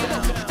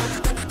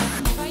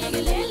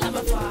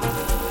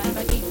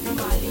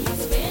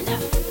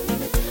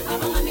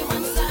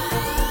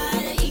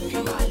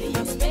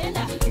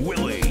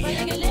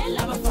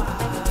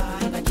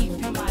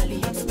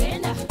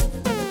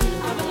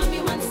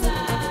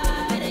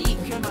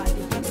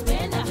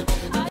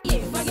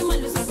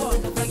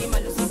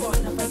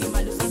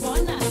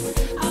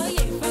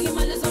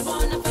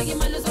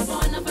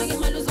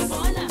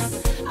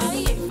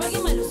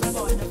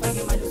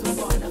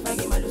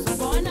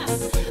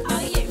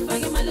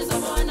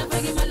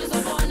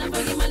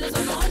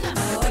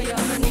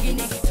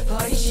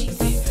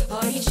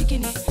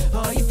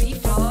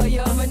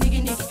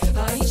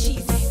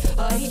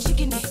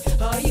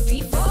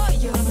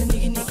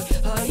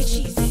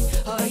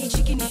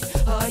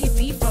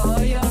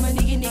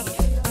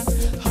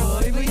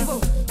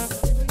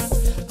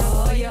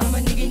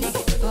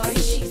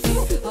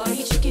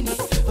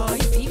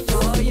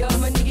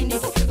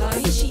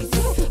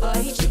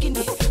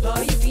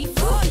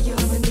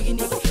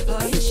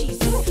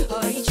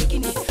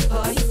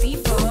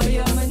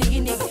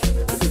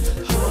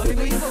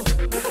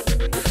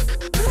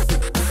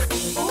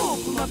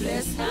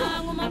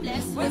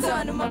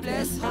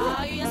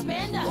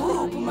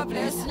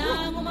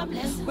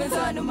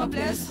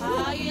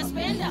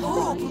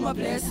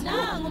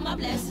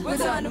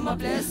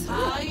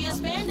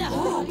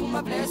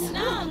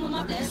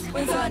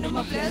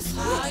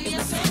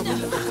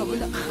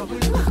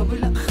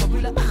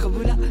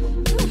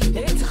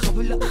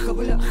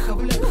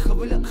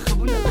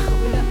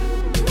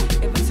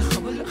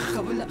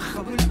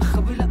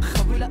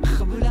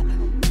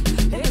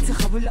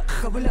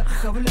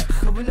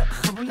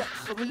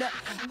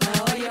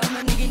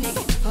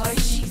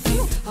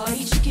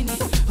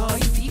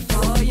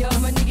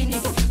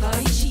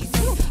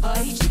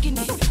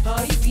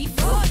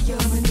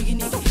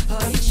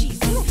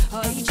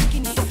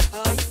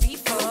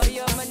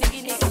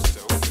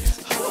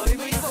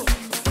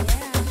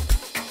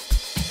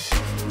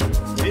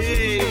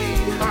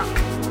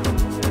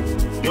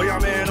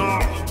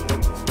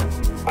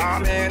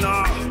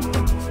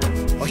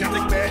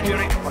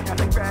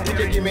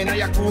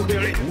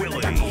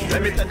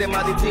 Let me tell them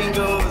how the thing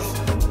goes.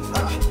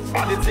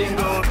 How the thing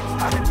goes.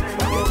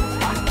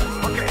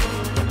 Okay.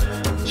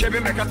 Chevy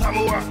make a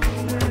tamua.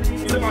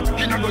 Say my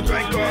king, I go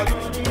drink us.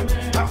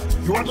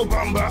 You want to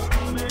bamba?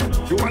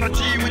 You wanna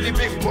G with the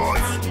big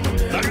boys?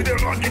 Now you the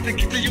wrong, get the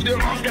kitty, you the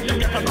wrong, get the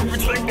cat, we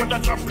drink with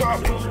that top cup.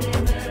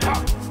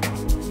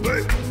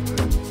 Hey,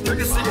 you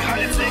can see how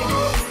you thing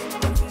goes.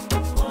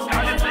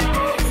 How you thing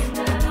goes.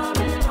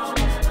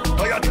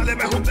 Oh, you're telling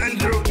me who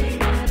bend you?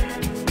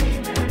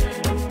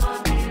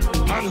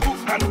 And who?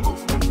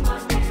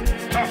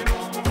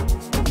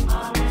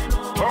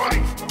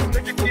 Alright,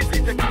 take it easy,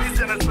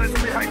 and let's play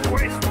behind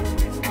waist.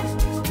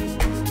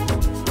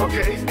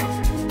 Okay.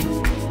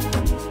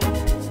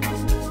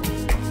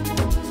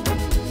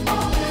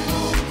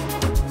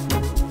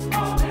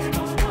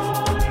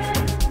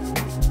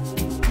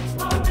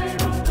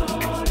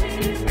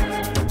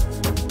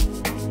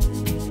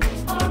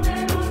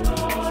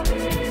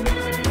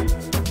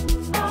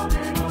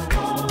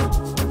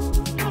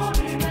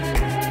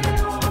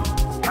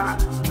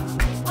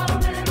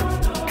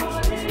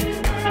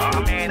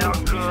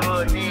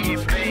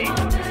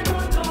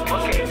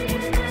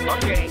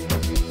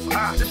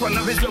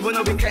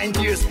 No we can't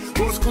use.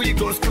 Go school, you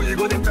go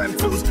the time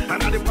tools.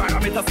 And all the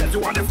parameters says you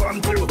want the farm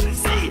too.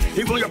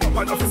 See, even your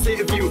papa doesn't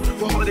save you.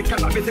 For all the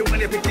calamity when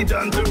they pick it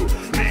done do.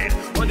 Man,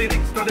 all the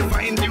nicks don't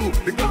find you.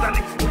 Because that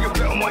nick you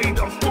play on why you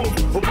don't move.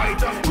 Oh, why you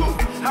don't move.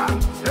 Ha,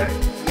 hey,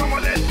 come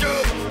on, let's go.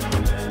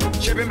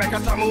 Chebe make a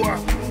tamua.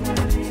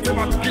 You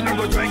want to kill and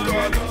go drink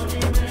God.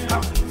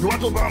 Ha, you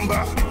want to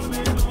bamba.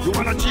 You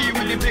wanna G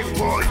with the big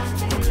boy.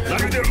 Now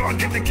you the wrong,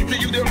 get the kitty,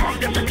 you the wrong,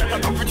 get the cat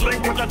and off the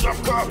drink with a drop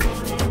cup.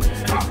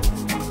 Ha.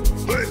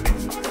 Hey,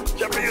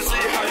 Jeffy, you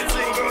see how the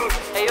thing goes?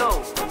 Hey, yo.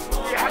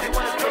 Yeah, how you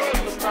wanna go?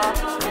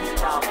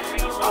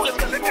 I'll just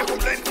let me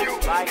complain to you.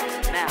 Right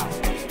now.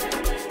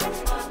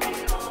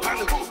 And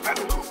who?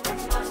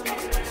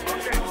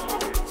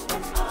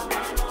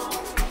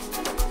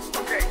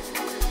 Okay.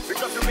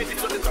 Because you made it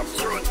to the top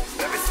throne.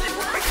 Let me see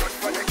what my God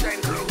for the can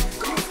do.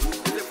 Come,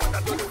 the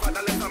father do the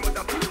fatherless, I'm with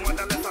the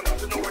motherless, I'm not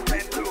to know what I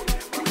can do.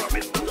 We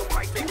promise not to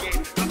fight again,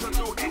 not to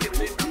do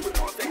anything that we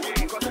want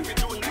again. Cause if you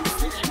do next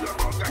thing, you go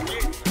wrong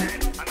again.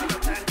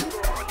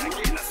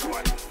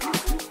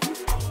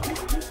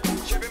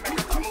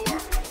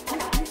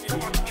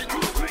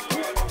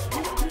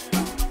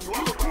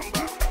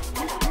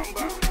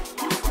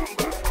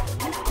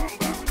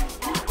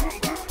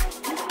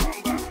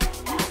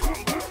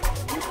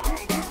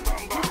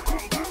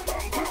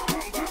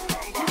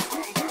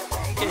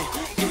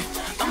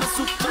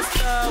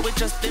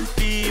 Justin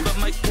Bieber,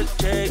 Michael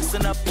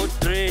Jackson, Apo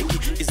Drake,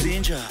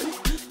 Izinja,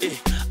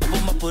 Apo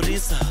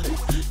Maporisa,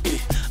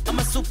 I'm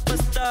a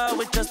superstar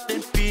with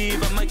Justin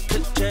Bieber,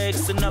 Michael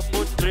Jackson,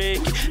 Apo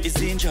Drake,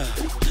 Izinja,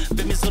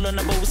 Bemi Solo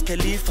Naba Wiz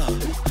Khalifa,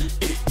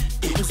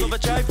 Uzoba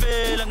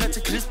Chayvela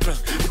ngathi Chris Brown,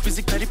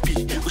 ubhizi Cardi B,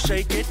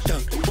 ushaye get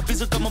down,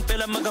 ubhizi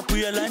kaMompela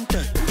makabuya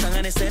London,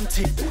 sangane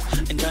senti,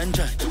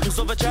 njanja,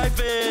 Uzoba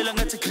Chayvela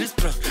ngathi Chris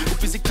Brown,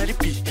 ubhizi Cardi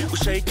B,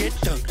 ushaye get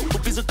down,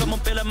 ubhizi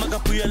kaMompela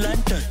makabuya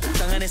London,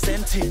 sangane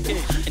senti,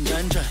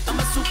 njanja. I'm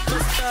a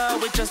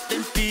superstar with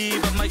Justin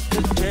Bieber,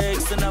 Michael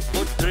Jackson,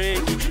 Apo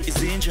Drake,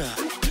 Izinja,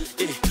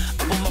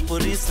 Apo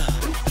Maporisa,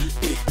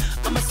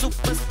 I'm a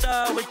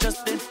superstar with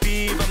Justin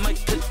Bieber,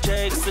 Michael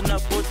Jackson,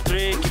 Apo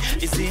Drake,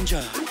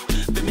 Izinja.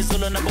 Bemi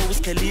Solo Naba Wiz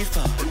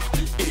Khalifa.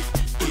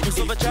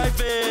 Uzoba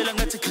Chayvela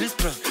ngathi Chris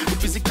Brown,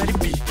 ubhizi Cardi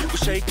B,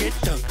 ushaye get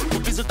down,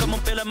 ubhizi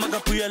kaMompela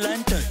makabuya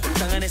London,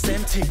 sangane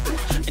senti,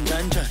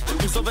 njanja.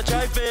 Uzoba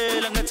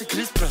Chayvela ngathi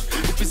Chris Brown,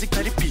 ubhizi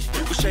Cardi B,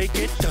 ushaye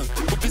get down,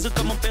 ubhizi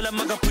kaMompela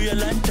makabuya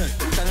London,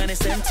 sangane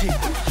senti,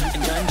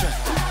 njanja.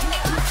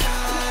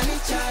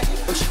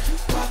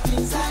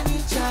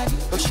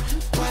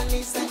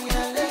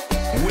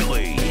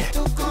 Willie.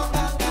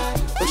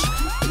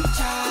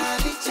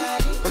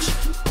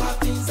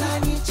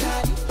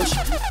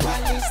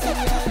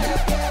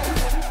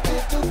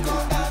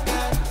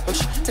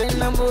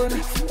 Tena mbona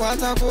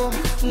watakoma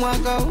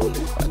mwaka huu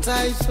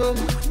wataisoma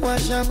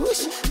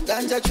washabushi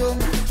ganja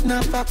choma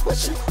na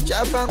pakusha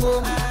chapa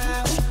ngoma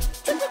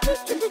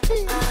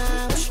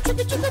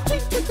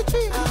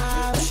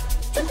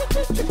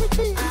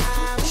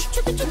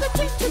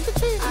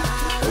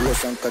Oye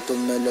sanka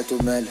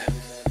tumele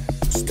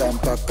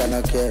Stampa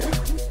kana kera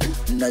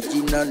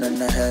Najina na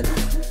nahera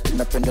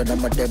Napenda na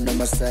madem na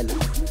masala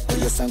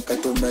Oye sanka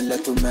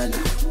tumele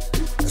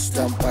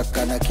Stampa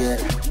kana kera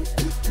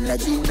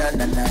Najina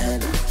na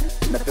nahera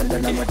Napenda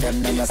na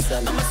madem na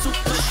masala I'm a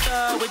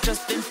superstar with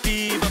Justin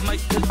Bieber,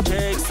 Michael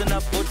Jackson,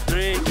 Apo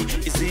Drake,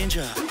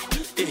 Izinja,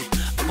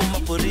 Apo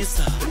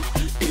Maporisa.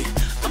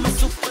 I'm a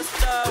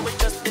superstar with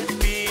Justin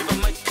Bieber,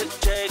 Michael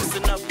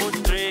Jackson, Apo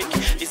Drake,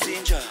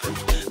 Izinja.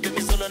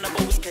 Bemi Solo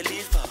Naba Wiz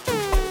Khalifa.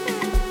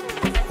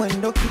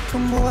 Wendo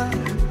kitumbua,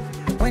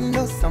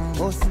 wendo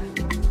sambusa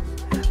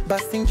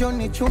Basi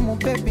njoni chumu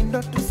baby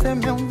ndo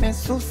tuseme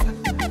umesusa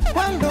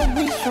Wando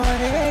mwisho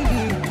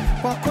reli,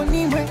 wako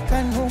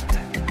niweka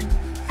nukta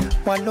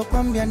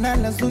Walokwambia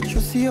nala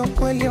Zuchu sio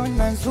kweli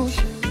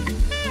wanazusha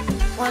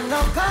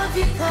Wanaokaa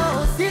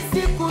vikao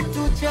sisi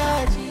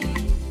kutujaji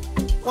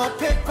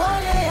Wape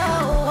pole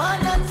yao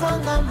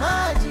wanatwanga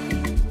maji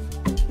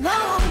Na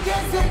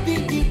ongeze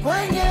bidi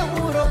kwenye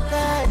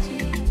uroka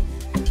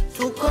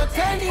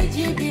Tukoteni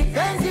jibi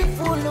penzi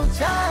fulu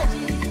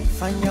chaji.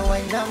 Fanya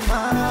wainama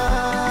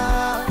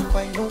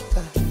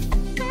wainuka,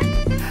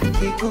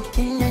 kigu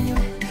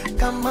kinyanywe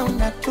kama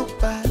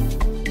unatupa.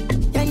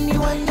 Yani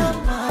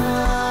wainama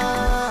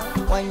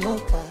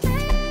wainuka,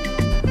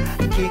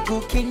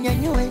 kigu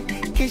kinyanywe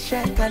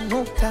kisha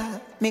kanuka.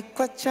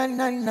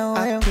 Mikochana na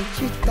wewe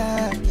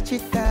chitaki,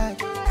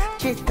 chitaki,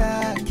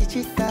 chitaki,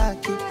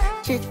 chitaki,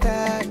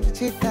 chitaki,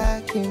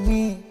 chitaki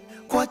mi.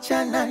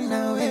 Kuachana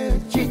na wewe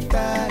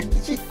chitaki,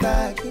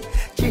 chitaki,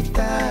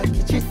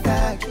 chitaki,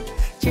 chitaki,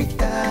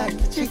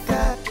 chitaki,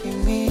 chitaki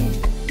mi.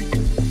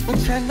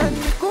 Mchana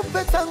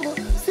nikupe tangu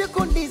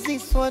siku ndizi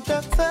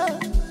swadata.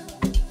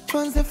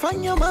 Tuanze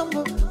fanya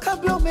mambo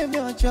kabla umeme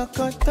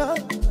wachakata.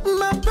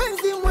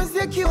 Mapenzi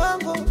mwezi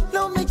kiwango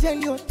na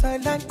umejaliwa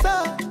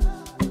talanta.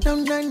 Na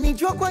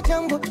mnanijua kwa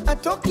jambo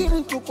atoki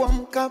mtu kwa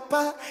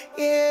Mkapa.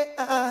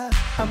 Yeah.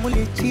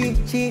 Amuli chi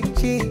chi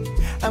chi,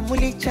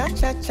 amuli cha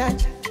cha cha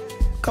cha.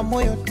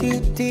 Kamoyo ti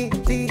ti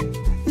ti,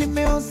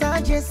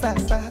 nimeozaje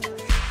sasa.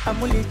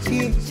 Amuli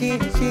chi chi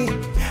chi,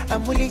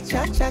 amuli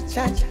cha cha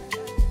cha cha.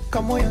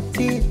 Kamoyo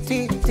ti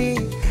ti ti,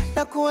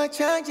 na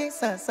kuwachaje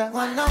sasa.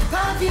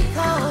 Wanakaa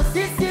vikao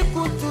sisi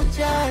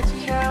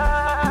kutuchaji,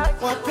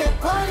 wape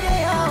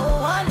pole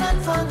yao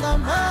wanatwanga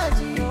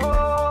maji.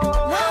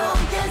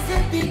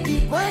 Naongeze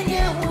bidii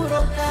kwenye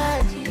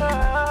urokaji,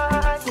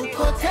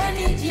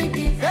 tukoteni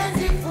jibi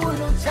penzi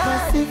fulu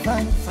chaji.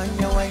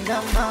 Fanya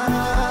wainama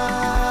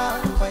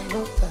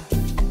wainuka,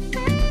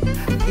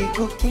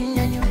 kigu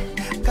kinyanywe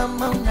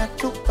kama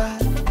unatupa.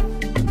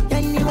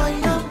 Yani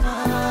wainama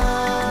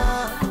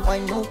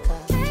wainuka,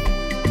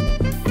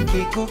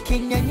 kigu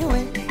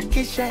kinyanywe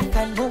kisha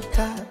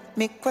kanuka.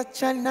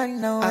 Mikochana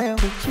na wewe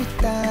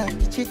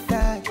chitaki,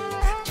 chitaki,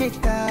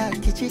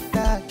 chitaki,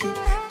 chitaki,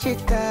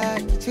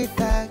 chitaki,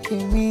 chitaki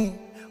mi.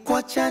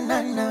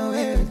 Kuachana na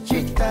wewe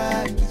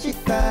chitaki,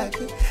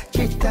 chitaki,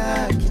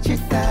 chitaki,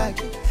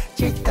 chitaki,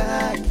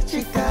 chitaki,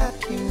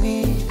 chitaki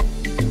mi.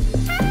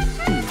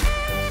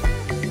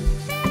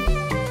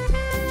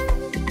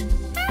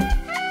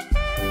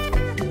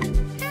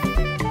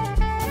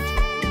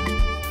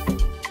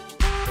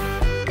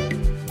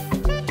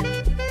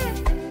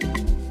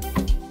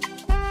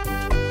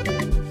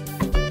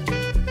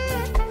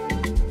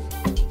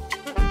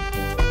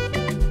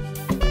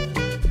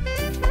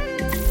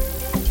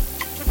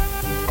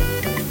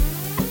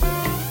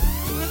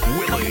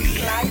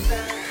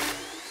 Willie.